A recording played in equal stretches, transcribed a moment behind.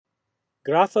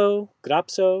Grapho,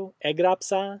 grapso,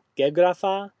 egrapsa,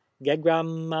 gegrapha,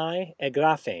 gegrammai,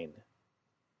 egraphein.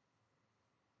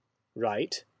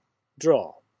 Write,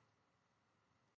 draw.